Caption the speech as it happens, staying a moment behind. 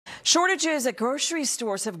Shortages at grocery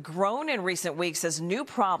stores have grown in recent weeks as new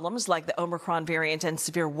problems like the Omicron variant and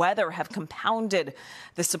severe weather have compounded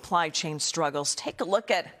the supply chain struggles. Take a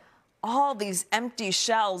look at all these empty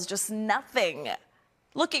shelves, just nothing.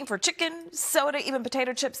 Looking for chicken, soda, even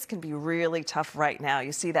potato chips can be really tough right now.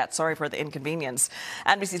 You see that. Sorry for the inconvenience.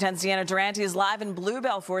 NBC 10's Deanna Durante is live in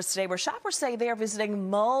Bluebell for us today, where shoppers say they are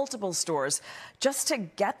visiting multiple stores just to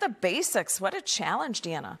get the basics. What a challenge,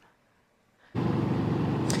 Deanna.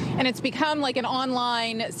 And it's become like an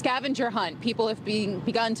online scavenger hunt. People have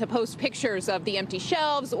begun to post pictures of the empty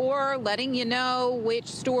shelves or letting you know which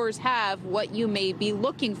stores have what you may be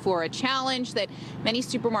looking for. A challenge that many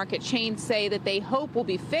supermarket chains say that they hope will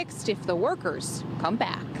be fixed if the workers come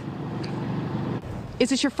back. Is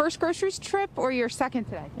this your first groceries trip or your second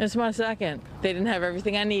today? It's my second. They didn't have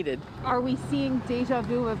everything I needed. Are we seeing deja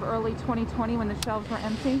vu of early 2020 when the shelves were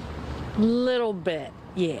empty? Little bit,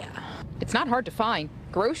 yeah. It's not hard to find.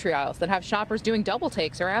 Grocery aisles that have shoppers doing double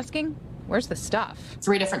takes are asking, where's the stuff?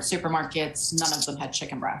 3 different supermarkets, none of them had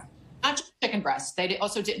chicken breast. Not just chicken breast, they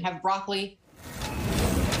also didn't have broccoli.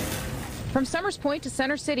 From Summers Point to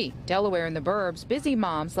Center City, Delaware and the burbs, busy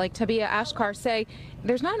moms like Tabia Ashkar say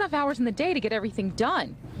there's not enough hours in the day to get everything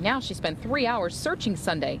done. Now she spent 3 hours searching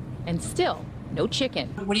Sunday and still no chicken.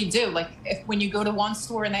 What do you do? Like when you go to one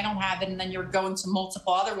store and they don't have it and then you're going to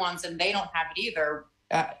multiple other ones and they don't have it either,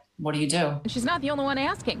 what do you do? She's not the only one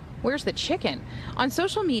asking, where's the chicken? On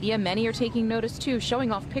social media, many are taking notice too,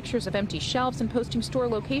 showing off pictures of empty shelves and posting store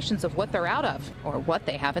locations of what they're out of or what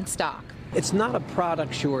they have in stock. It's not a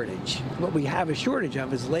product shortage. What we have a shortage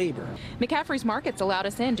of is labor. McCaffrey's Markets allowed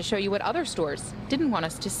us in to show you what other stores didn't want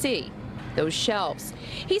us to see. Those shelves.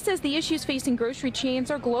 He says the issues facing grocery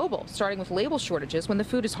chains are global, starting with label shortages when the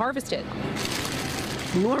food is harvested.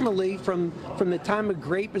 Normally, from the time a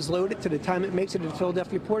grape is loaded to the time it makes it to the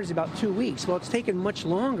Philadelphia port is about 2 weeks. Well, it's taken much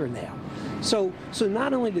longer now. So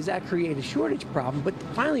not only does that create a shortage problem, but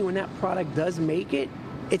finally when that product does make it,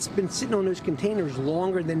 it's been sitting on those containers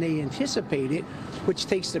longer than they anticipated, which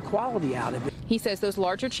takes the quality out of it. He says those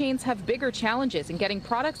larger chains have bigger challenges in getting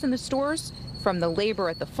products in the stores, from the labor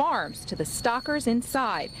at the farms to the stockers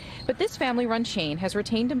inside. But this family-run chain has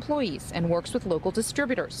retained employees and works with local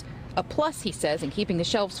distributors. A plus, he says, in keeping the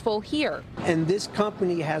shelves full here. And this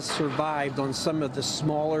company has survived on some of the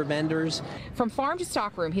smaller vendors. From farm to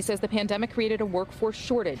stockroom, he says the pandemic created a workforce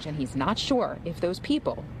shortage, and he's not sure if those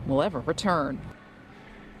people will ever return.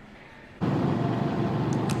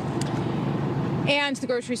 And the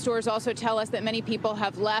grocery stores also tell us that many people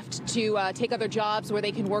have left to take other jobs where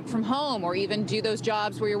they can work from home or even do those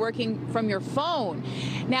jobs where you're working from your phone.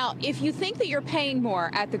 Now, if you think that you're paying more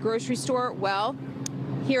at the grocery store, well,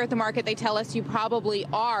 here at the market, they tell us you probably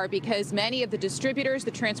are, because many of the distributors,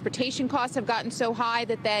 the transportation costs have gotten so high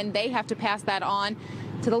that then they have to pass that on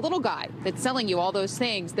to the little guy that's selling you all those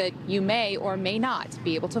things that you may or may not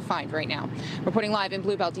be able to find right now. Reporting live in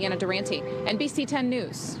Bluebell, Deanna Durante, NBC 10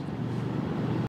 News.